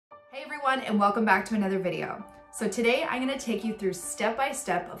everyone, and welcome back to another video. So today I'm going to take you through step by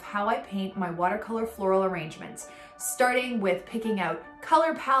step of how I paint my watercolor floral arrangements, starting with picking out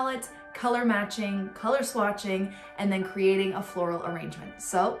color palettes, color matching, color swatching, and then creating a floral arrangement.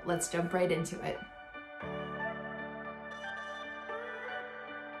 So let's jump right into it.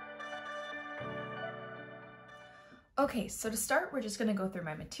 Okay, so to start, we're just going to go through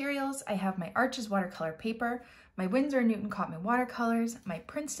my materials. I have my Arches watercolor paper, my Winsor Newton Cotman watercolors, my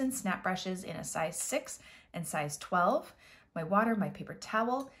Princeton snap brushes in a size 6 and size 12, my water, my paper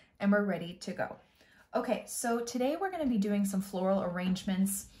towel, and we're ready to go. Okay, so today we're going to be doing some floral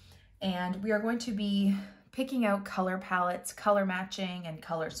arrangements, and we are going to be picking out color palettes, color matching, and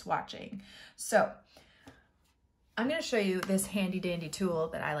color swatching. So I'm going to show you this handy dandy tool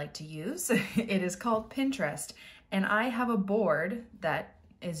that I like to use. It is called Pinterest. And I have a board that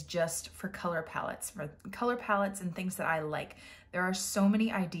is just for color palettes and things that I like. There are so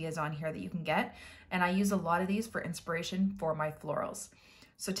many ideas on here that you can get, and I use a lot of these for inspiration for my florals.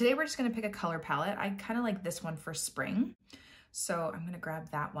 So today we're just gonna pick a color palette. I kind of like this one for spring. So I'm gonna grab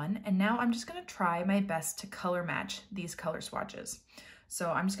that one. And now I'm just gonna try my best to color match these color swatches.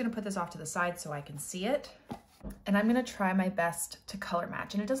 So I'm just gonna put this off to the side so I can see it. And I'm gonna try my best to color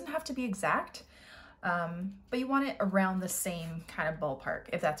match. And it doesn't have to be exact, but you want it around the same kind of ballpark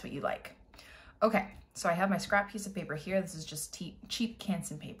if that's what you like. Okay, so I have my scrap piece of paper here. This is just cheap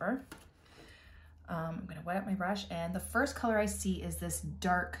Canson paper. I'm gonna wet up my brush, and the first color I see is this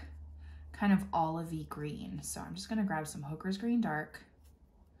dark kind of olivey green. So I'm just gonna grab some Hooker's Green Dark.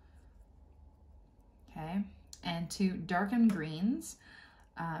 Okay, and to darken greens,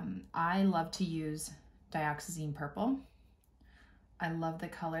 I love to use Dioxazine Purple. I love the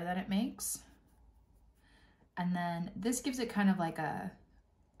color that it makes. And then this gives it kind of like a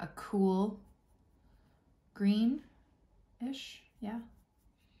cool green-ish, yeah.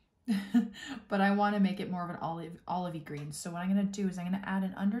 But I want to make it more of an olivey green. So what I'm going to do is I'm going to add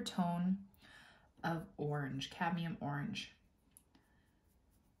an undertone of orange, cadmium orange.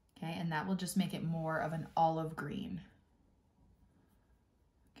 Okay, and that will just make it more of an olive green.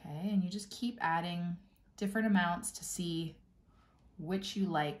 Okay, and you just keep adding different amounts to see which you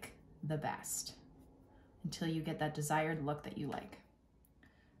like the best, until you get that desired look that you like.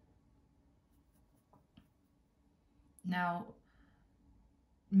 Now,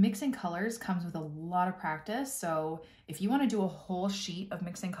 mixing colors comes with a lot of practice. So if you want to do a whole sheet of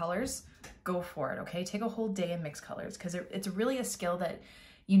mixing colors, go for it, okay? Take a whole day and mix colors, because it's really a skill that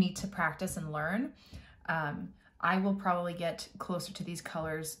you need to practice and learn. I will probably get closer to these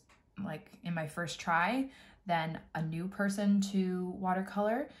colors like in my first try than a new person to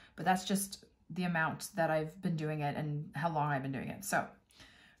watercolor, but that's just the amount that I've been doing it and how long I've been doing it. So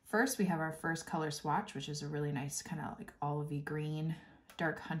first we have our first color swatch, which is a really nice kind of like olivey green,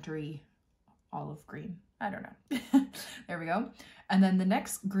 dark huntery olive green. I don't know. There we go. And then the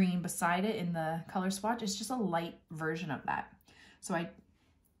next green beside it in the color swatch is just a light version of that. So I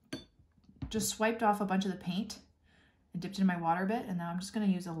just swiped off a bunch of the paint and dipped it in my water a bit, and now I'm just going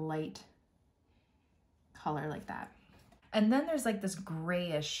to use a light color like that. And then there's like this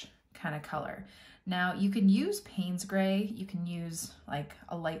grayish kind of color. Now you can use Payne's gray, you can use like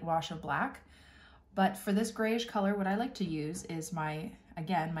a light wash of black, but for this grayish color, what I like to use is my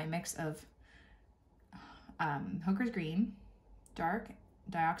mix of Hooker's Green, dark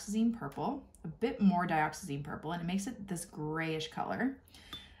Dioxazine Purple, a bit more Dioxazine Purple, and it makes it this grayish color.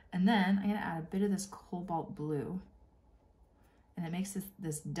 And then I'm gonna add a bit of this Cobalt Blue, and it makes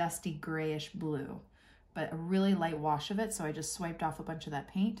this dusty grayish blue, but a really light wash of it. So I just swiped off a bunch of that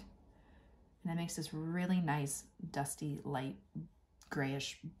paint, and it makes this really nice, dusty, light,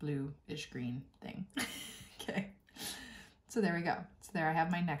 grayish, bluish green thing. Okay, so there we go. So there I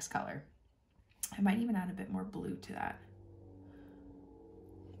have my next color. I might even add a bit more blue to that.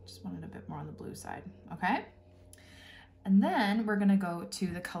 Just wanted a bit more on the blue side, okay? And then we're gonna go to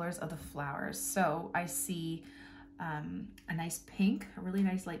the colors of the flowers. So I see a nice pink, a really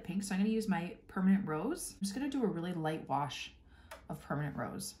nice light pink. So I'm gonna use my Permanent Rose. I'm just gonna do a really light wash of Permanent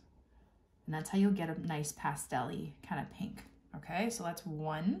Rose. And that's how you'll get a nice pastel-y kind of pink. Okay, so that's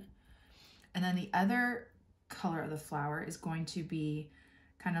one. And then the other color of the flower is going to be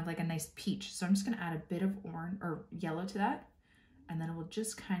kind of like a nice peach. So I'm just gonna add a bit of orange or yellow to that. And then it will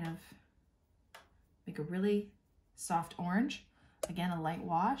just kind of make a really soft orange. Again, a light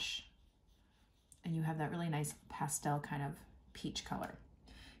wash. And you have that really nice pastel kind of peach color.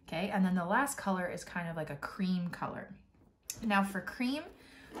 Okay, and then the last color is kind of like a cream color. Now for cream,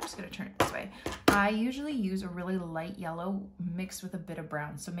 I'm just gonna turn it this way. I usually use a really light yellow mixed with a bit of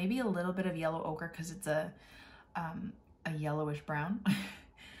brown. So maybe a little bit of yellow ochre because it's a yellowish brown.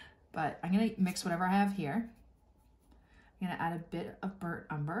 but I'm gonna mix whatever I have here. I'm gonna add a bit of burnt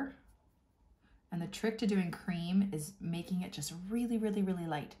umber. And the trick to doing cream is making it just really, really, really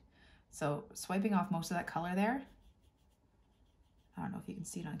light. So swiping off most of that color there. I don't know if you can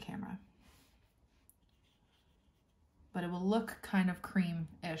see it on camera, but it will look kind of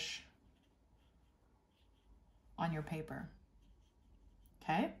cream-ish on your paper,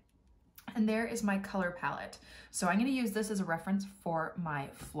 okay? And there is my color palette. So I'm gonna use this as a reference for my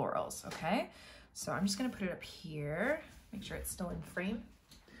florals, okay? So I'm just gonna put it up here, make sure it's still in frame.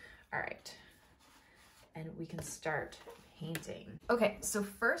 All right, and we can start painting. Okay, so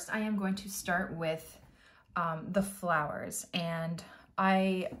first I am going to start with the flowers, and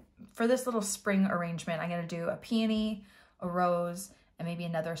for this little spring arrangement, I'm gonna do a peony, a rose, and maybe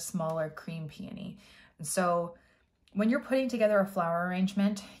another smaller cream peony. And so when you're putting together a flower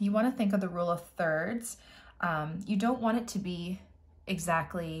arrangement, you wanna think of the rule of thirds. You don't want it to be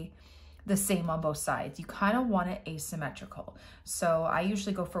exactly the same on both sides. You kind of want it asymmetrical. So I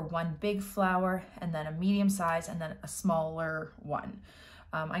usually go for one big flower and then a medium size and then a smaller one.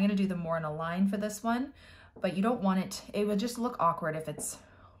 I'm gonna do them more in a line for this one, but you don't want it would just look awkward if it's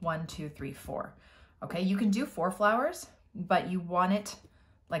 1, 2, 3, 4. Okay, you can do 4 flowers, but you want it,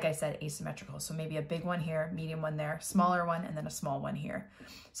 like I said, asymmetrical. So maybe a big one here, medium one there, smaller one, and then a small one here.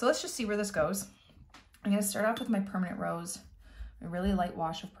 So let's just see where this goes. I'm gonna start off with my permanent rose, a really light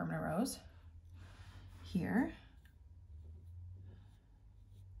wash of permanent rose here.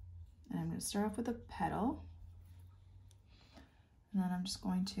 And I'm gonna start off with a petal. And then I'm just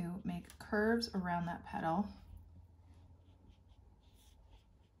going to make curves around that petal.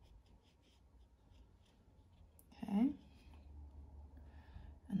 Okay.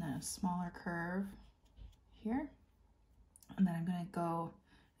 And then a smaller curve here. And then I'm gonna go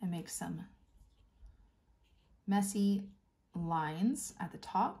and make some messy lines at the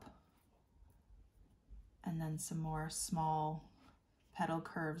top. And then some more small petal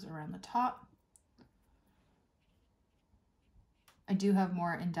curves around the top. I do have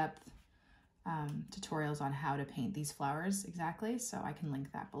more in-depth tutorials on how to paint these flowers exactly, so I can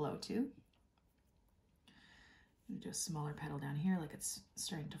link that below too. Do a smaller petal down here like it's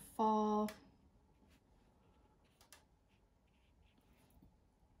starting to fall.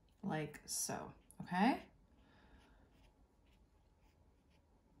 Like so, okay?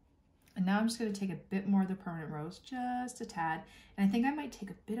 And now I'm just gonna take a bit more of the permanent rose, just a tad. And I think I might take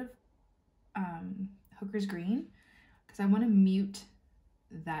a bit of Hooker's green because I wanna mute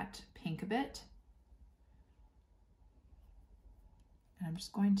that pink a bit. And I'm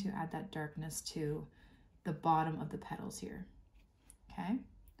just going to add that darkness to the bottom of the petals here, okay?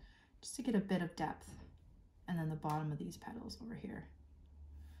 Just to get a bit of depth. And then the bottom of these petals over here.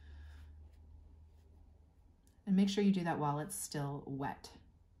 And make sure you do that while it's still wet.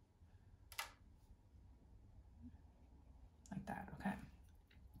 Like that, okay.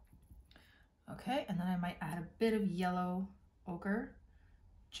 Okay, and then I might add a bit of yellow ochre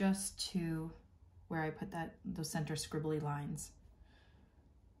just to where I put those center scribbly lines.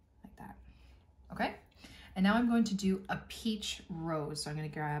 Like that, okay? And now I'm going to do a peach rose. So I'm gonna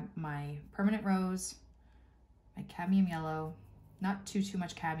grab my permanent rose, my cadmium yellow, not too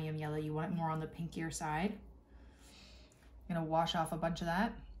much cadmium yellow. You want it more on the pinkier side. I'm gonna wash off a bunch of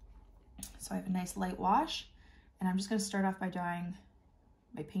that. So I have a nice light wash, and I'm just gonna start off by drawing,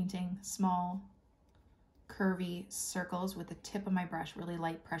 by painting small, curvy circles with the tip of my brush, really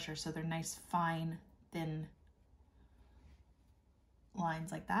light pressure, so they're nice, fine, thin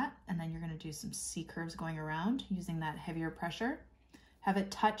lines like that. And then you're gonna do some C curves going around using that heavier pressure. Have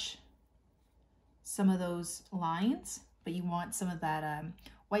it touch some of those lines, but you want some of that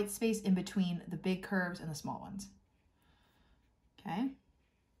white space in between the big curves and the small ones. Okay.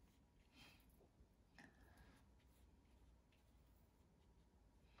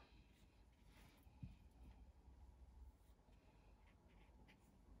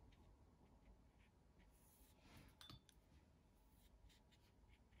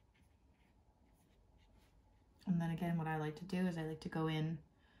 And then again, what I like to do is I like to go in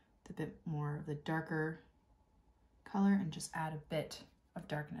with a bit more of the darker color and just add a bit of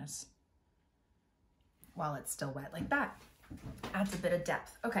darkness while it's still wet like that. Adds a bit of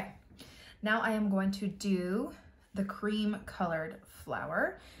depth. Okay, now I am going to do the cream colored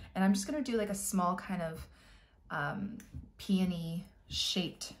flower, and I'm just gonna do like a small kind of peony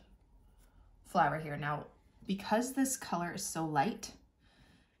shaped flower here. Now, because this color is so light,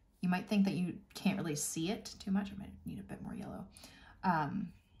 you might think that you can't really see it too much. I might need a bit more yellow.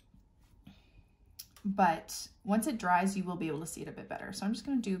 But once it dries, you will be able to see it a bit better. So I'm just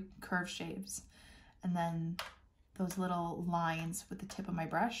gonna do curved shapes and then those little lines with the tip of my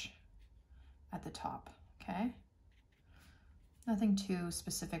brush at the top, okay? Nothing too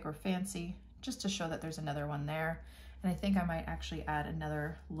specific or fancy, just to show that there's another one there. And I think I might actually add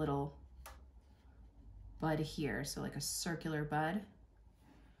another little bud here, so like a circular bud.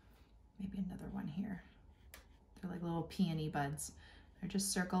 Maybe another one here. They're like little peony buds. They're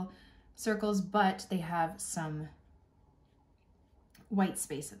just circles, but they have some white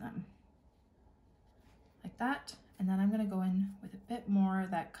space in them, like that. And then I'm gonna go in with a bit more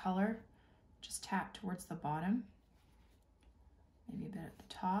of that color, just tap towards the bottom, maybe a bit at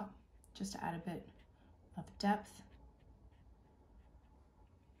the top, just to add a bit of depth,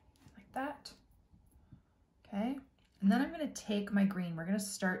 like that. Okay, and then I'm gonna take my green, we're gonna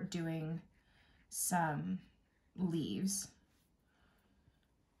start doing some leaves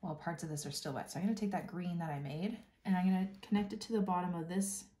while parts of this are still wet. So I'm gonna take that green that I made and I'm gonna connect it to the bottom of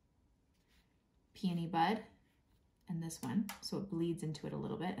this peony bud and this one, so it bleeds into it a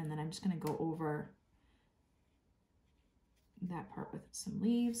little bit. And then I'm just gonna go over that part with some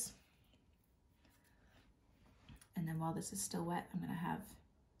leaves. And then while this is still wet, I'm gonna have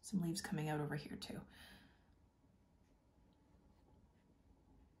some leaves coming out over here too.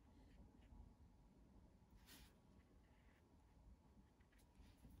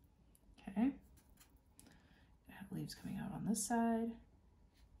 Okay, I have leaves coming out on this side.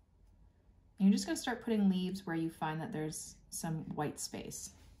 And you're just gonna start putting leaves where you find that there's some white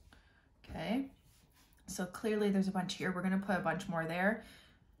space. Okay, so clearly there's a bunch here. We're gonna put a bunch more there.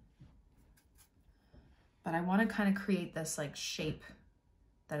 But I wanna kind of create this like shape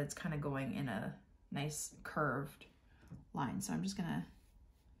that it's kind of going in a nice curved line. So I'm just gonna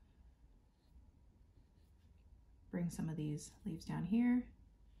bring some of these leaves down here.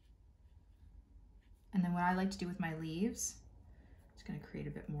 And then what I like to do with my leaves, I'm just gonna create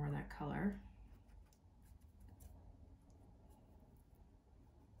a bit more of that color.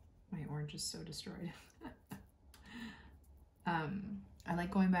 My orange is so destroyed. I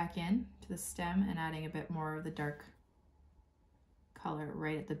like going back in to the stem and adding a bit more of the dark color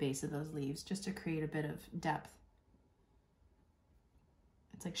right at the base of those leaves, just to create a bit of depth.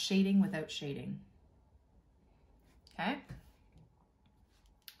 It's like shading without shading. Okay,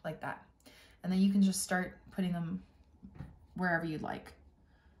 like that. And then you can just start putting them wherever you'd like.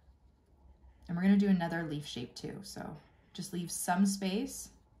 And we're gonna do another leaf shape too. So just leave some space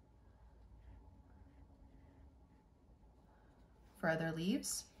for other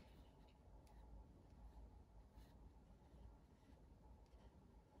leaves.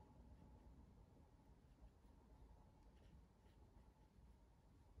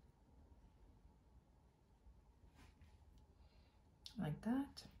 Like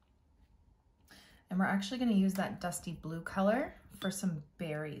that. And we're actually going to use that dusty blue color for some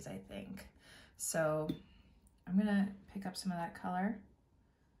berries, I think. So I'm going to pick up some of that color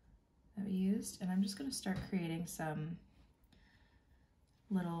that we used, and I'm just going to start creating some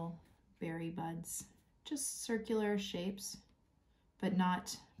little berry buds, just circular shapes, but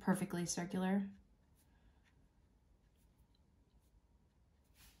not perfectly circular.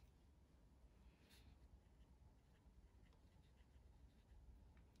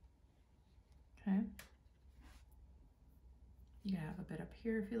 Okay. You can have a bit up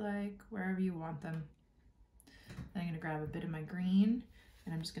here if you like, wherever you want them. Then I'm going to grab a bit of my green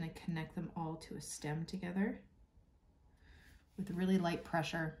and I'm just going to connect them all to a stem together with really light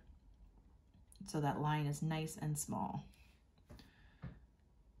pressure so that line is nice and small.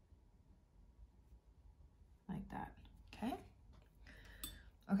 Like that. Okay.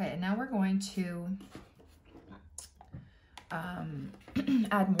 Okay, and now we're going to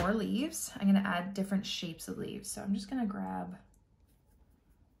add more leaves. I'm going to add different shapes of leaves. So I'm just going to grab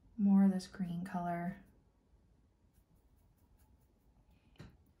more of this green color.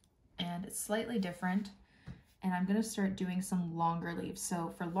 And it's slightly different. And I'm going to start doing some longer leaves.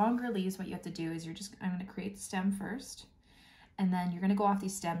 So for longer leaves, what you have to do is I'm going to create the stem first. And then you're going to go off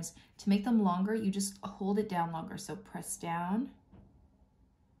these stems. To make them longer, you just hold it down longer. So press down,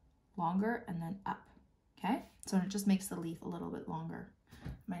 longer, and then up. Okay? So it just makes the leaf a little bit longer. I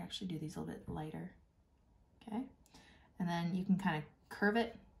might actually do these a little bit lighter. Okay? And then you can kind of curve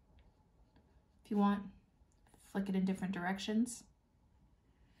it if you want. Flick it in different directions.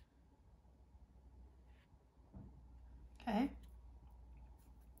 Okay?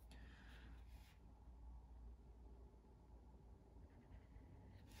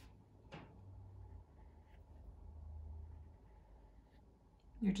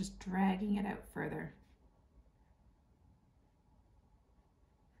 You're just dragging it out further.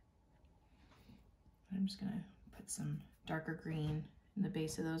 I'm just going to put some darker green in the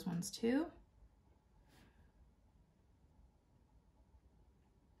base of those ones too.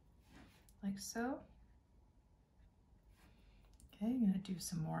 like so. Okay, I'm gonna do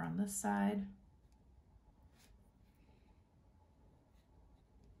some more on this side.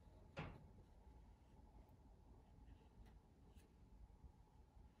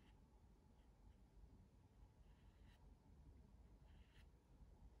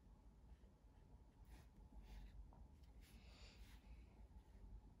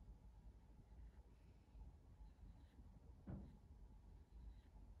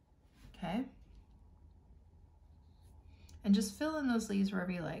 Okay. And just fill in those leaves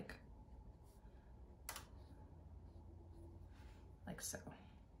wherever you like so.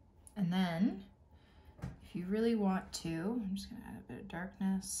 And then if you really want to, I'm just gonna add a bit of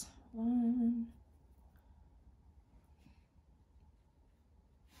darkness. One.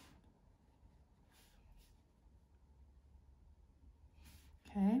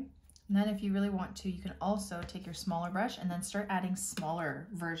 Okay. And then if you really want to, you can also take your smaller brush and then start adding smaller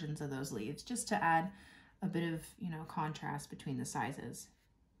versions of those leaves just to add a bit of, you know, contrast between the sizes.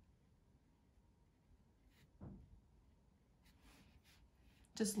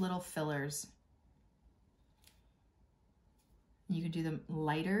 Just little fillers. You can do them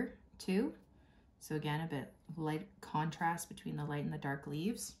lighter too. So again, a bit of light contrast between the light and the dark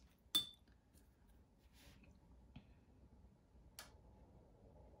leaves.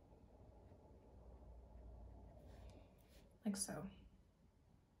 Like so.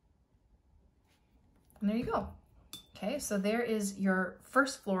 And there you go. Okay, so there is your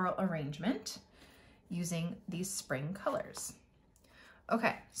first floral arrangement using these spring colors.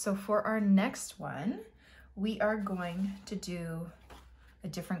 Okay, so for our next one, we are going to do a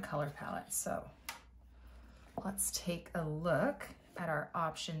different color palette. So let's take a look at our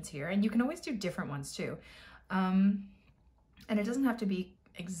options here. And you can always do different ones too. And it doesn't have to be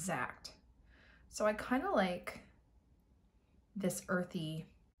exact. So I kind of like this earthy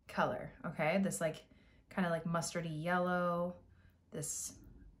color, okay? This like kind of like mustardy yellow, this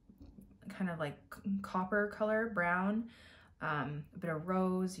kind of like copper color, brown, a bit of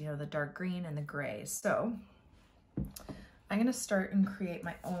rose, you know, the dark green and the gray. So I'm gonna start and create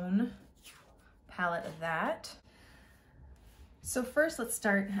my own palette of that. So first let's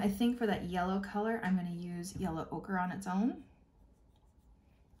start, I think for that yellow color, I'm gonna use yellow ochre on its own.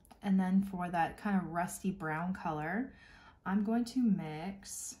 And then for that kind of rusty brown color, I'm going to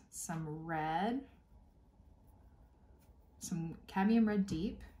mix some red, some cadmium red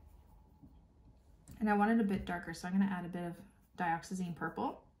deep, and I want it a bit darker, so I'm gonna add a bit of dioxazine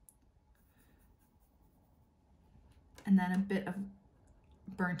purple, and then a bit of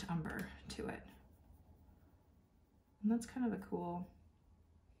burnt umber to it. And that's kind of a cool,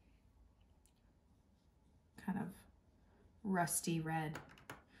 kind of rusty red.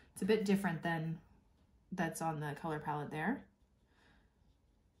 It's a bit different than that's on the color palette there,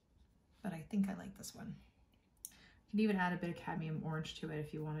 but I think I like this one. You can even add a bit of cadmium orange to it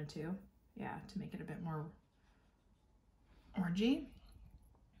if you wanted to. Yeah, to make it a bit more orangey.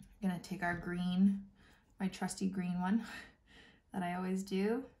 I'm gonna take our green, my trusty green one that I always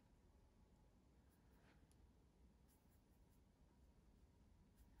do.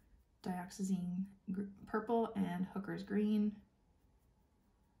 Dioxazine purple and Hooker's green.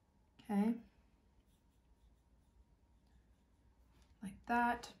 Okay. Like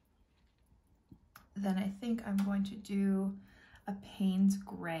that. Then I think I'm going to do a Payne's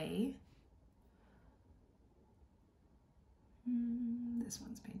gray. This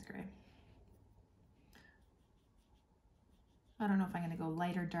one's Payne's gray. I don't know if I'm going to go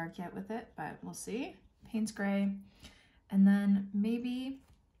light or dark yet with it, but we'll see. Payne's gray. And then maybe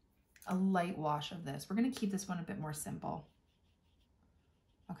a light wash of this. We're going to keep this one a bit more simple.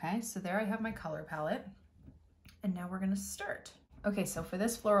 Okay, so there I have my color palette. And now we're going to start. Okay, so for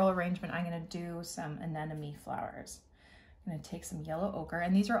this floral arrangement, I'm going to do some anemone flowers. I'm going to take some yellow ochre,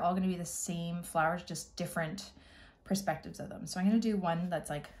 and these are all going to be the same flowers, just different perspectives of them. So I'm going to do one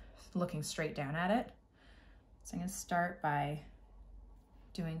that's like looking straight down at it. So I'm going to start by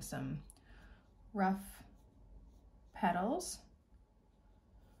doing some rough petals.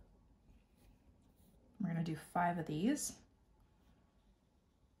 We're going to do 5 of these.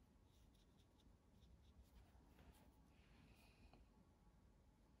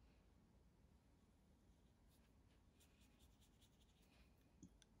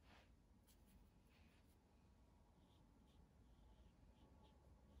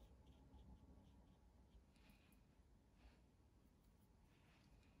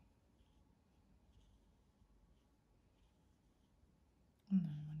 And then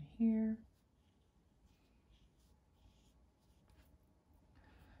one here.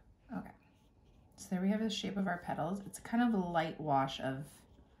 Okay, so there we have the shape of our petals. It's kind of a light wash of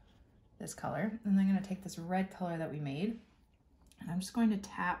this color. And then I'm going to take this red color that we made, and I'm just going to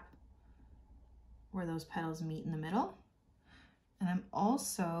tap where those petals meet in the middle. And I'm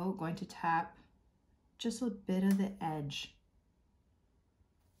also going to tap just a bit of the edge.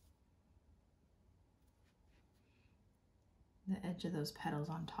 The edge of those petals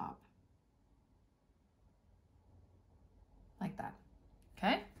on top. Like that.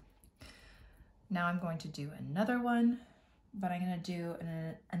 Okay? Now I'm going to do another one, but I'm going to do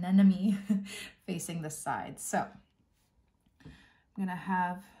an anemone facing the side. So I'm going to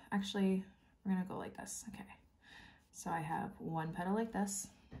have, actually, we're going to go like this. Okay. So I have one petal like this.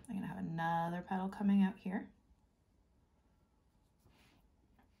 I'm going to have another petal coming out here.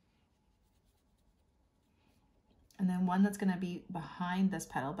 And then one that's going to be behind this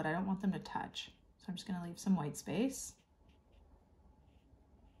petal, but I don't want them to touch. So I'm just going to leave some white space.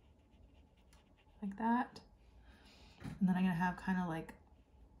 Like that. And then I'm going to have kind of like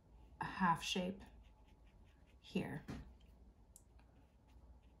a half shape here.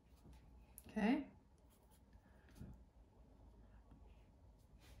 Okay.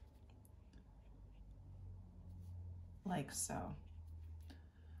 Like so.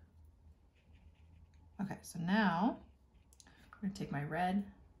 Okay, so now I'm going to take my red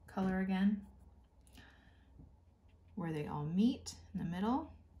color again, where they all meet in the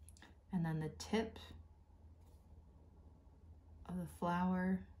middle, and then the tip of the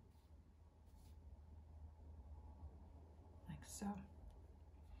flower, like so.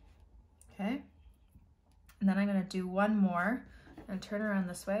 Okay, and then I'm going to do one more. I'm going to turn around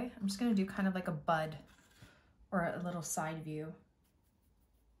this way. I'm just going to do kind of like a bud or a little side view.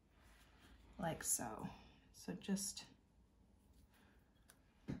 Like so. So just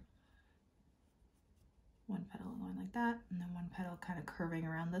one petal going like that, and then one petal kind of curving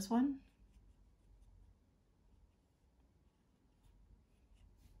around this one.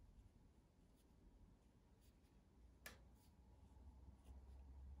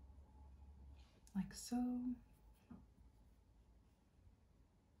 Like so.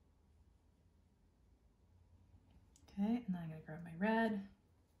 Okay, and then I'm going to grab my red,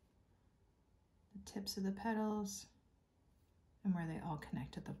 the tips of the petals, and where they all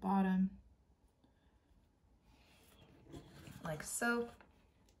connect at the bottom. Like so.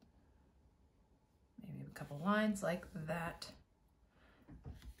 Maybe a couple lines like that.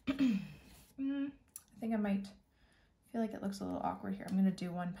 I think I might feel like it looks a little awkward here. I'm going to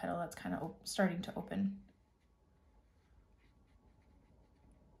do one petal that's kind of starting to open.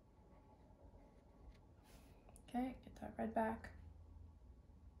 Okay, get that red back.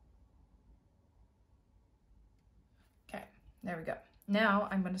 Okay, there we go. Now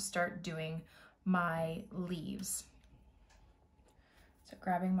I'm going to start doing my leaves. So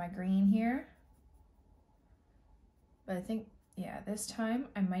grabbing my green here. But I think, yeah, this time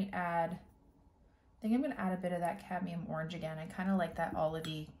I might add, I think I'm going to add a bit of that cadmium orange again. I kind of like that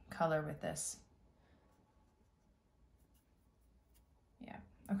olivey color with this. Yeah,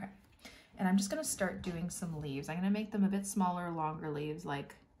 okay. And I'm just going to start doing some leaves. I'm going to make them a bit smaller, longer leaves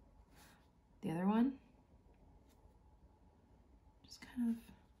like the other one. Just kind of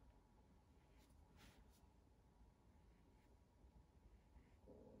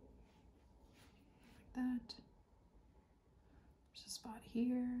like that. There's a spot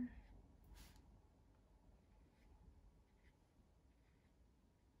here.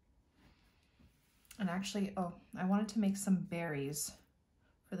 And actually, oh, I wanted to make some berries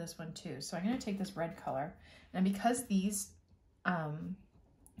for this one too. So I'm going to take this red color, and because these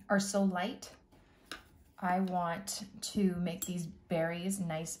are so light, I want to make these berries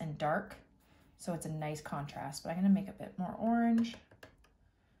nice and dark, so it's a nice contrast. But I'm going to make a bit more orange,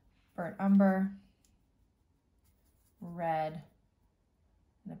 burnt umber, red,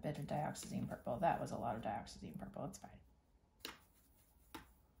 and a bit of dioxazine purple. That was a lot of dioxazine purple. It's fine.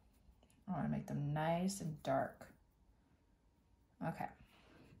 I want to make them nice and dark. Okay.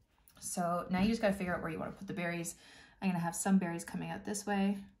 So now you just got to figure out where you want to put the berries. I'm going to have some berries coming out this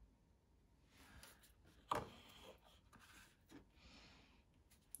way.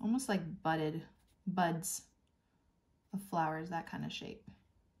 Almost like buds of flowers, that kind of shape.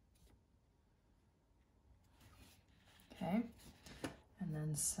 Okay. And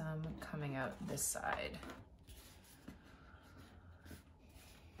then some coming out this side.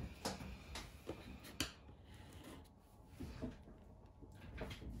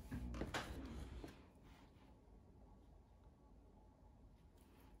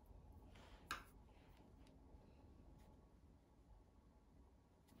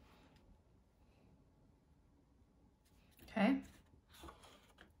 Okay,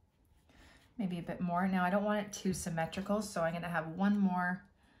 maybe a bit more. Now I don't want it too symmetrical, so I'm going to have one more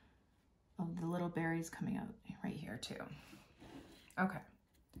of the little berries coming out right here too. Okay,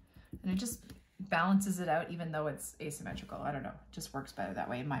 and it just balances it out even though it's asymmetrical. I don't know, it just works better that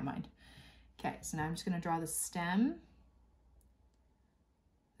way in my mind. Okay, so now I'm just going to draw the stem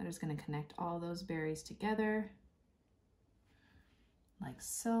that is going to connect all those berries together like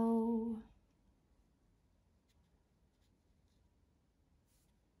so.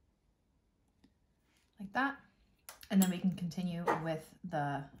 Like that. And then we can continue with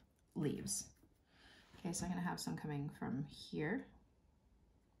the leaves. Okay, so I'm going to have some coming from here.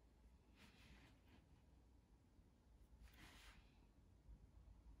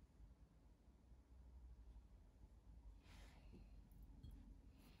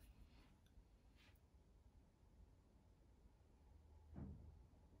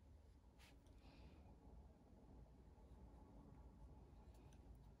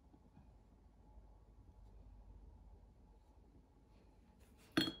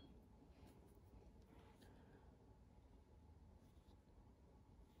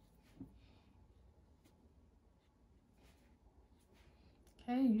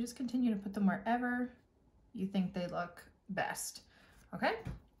 Okay, you just continue to put them wherever you think they look best. Okay?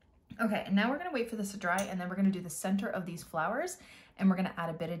 Okay, and now we're gonna wait for this to dry, and then we're gonna do the center of these flowers, and we're gonna add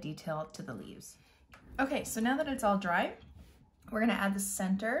a bit of detail to the leaves. Okay, so now that it's all dry, we're gonna add the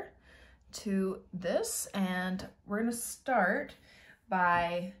center to this, and we're gonna start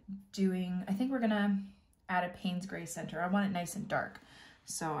by doing, I think we're gonna add a Payne's Gray center. I want it nice and dark.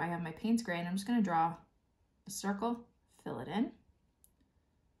 So I have my Payne's Gray, and I'm just gonna draw a circle, fill it in.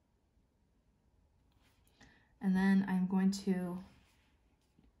 And then I'm going to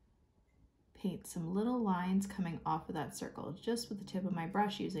paint some little lines coming off of that circle, just with the tip of my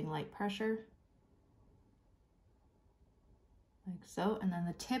brush using light pressure, like so. And then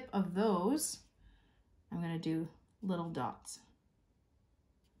the tip of those, I'm going to do little dots.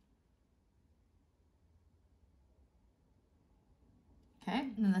 Okay,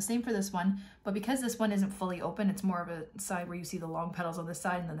 and then the same for this one, but because this one isn't fully open, it's more of a side where you see the long petals on this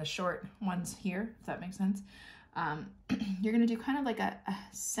side and then the short ones here, if that makes sense. You're gonna do kind of like a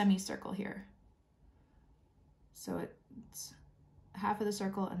semicircle here. So it's half of the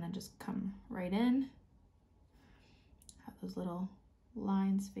circle and then just come right in. Have those little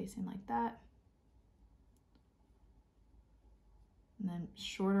lines facing like that. And then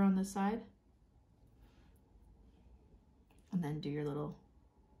shorter on this side. And then do your little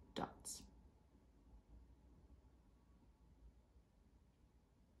dots.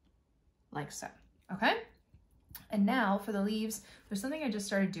 Like so, okay? And now for the leaves, there's something I just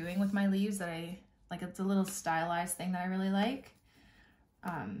started doing with my leaves that I, like it's a little stylized thing that I really like.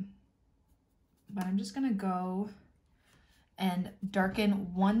 But I'm just gonna go and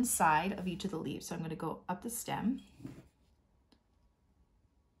darken one side of each of the leaves. So I'm gonna go up the stem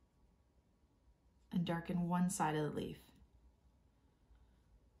and darken one side of the leaf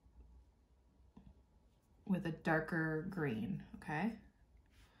with a darker green, okay?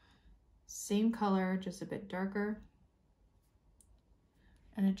 Same color, just a bit darker.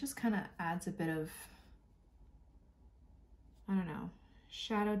 And it just kind of adds a bit of, I don't know,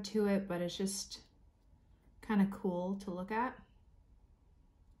 shadow to it, but it's just kind of cool to look at.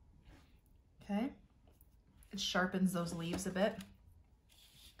 Okay, it sharpens those leaves a bit.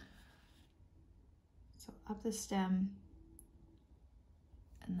 So up the stem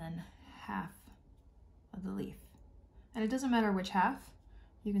and then half of the leaf. And it doesn't matter which half,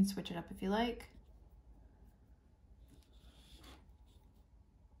 you can switch it up if you like.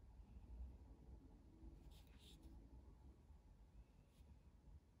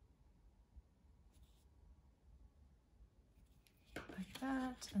 Like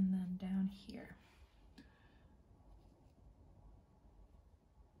that, and then down here.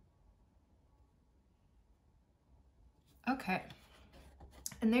 Okay,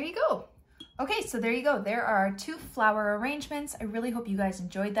 and there you go. Okay, so there you go. There are 2 flower arrangements. I really hope you guys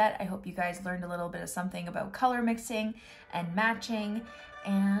enjoyed that. I hope you guys learned a little bit of something about color mixing and matching,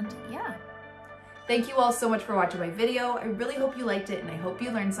 and yeah. Thank you all so much for watching my video. I really hope you liked it, and I hope you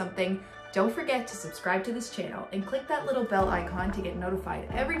learned something. Don't forget to subscribe to this channel and click that little bell icon to get notified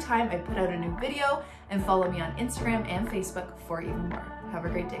every time I put out a new video, and follow me on Instagram and Facebook for even more. Have a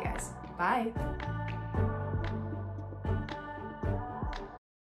great day, guys. Bye.